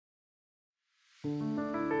So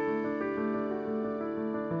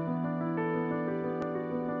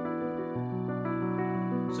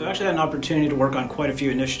I actually had an opportunity to work on quite a few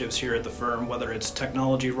initiatives here at the firm, whether it's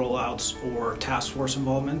technology rollouts or task force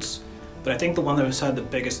involvements. But I think the one that has had the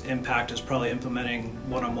biggest impact is probably implementing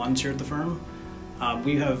one-on-ones here at the firm.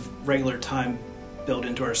 We have regular time built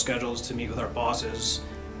into our schedules to meet with our bosses,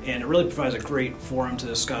 and it really provides a great forum to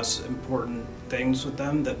discuss important things with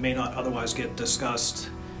them that may not otherwise get discussed,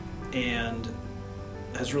 and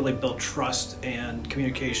has really built trust and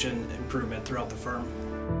communication improvement throughout the firm.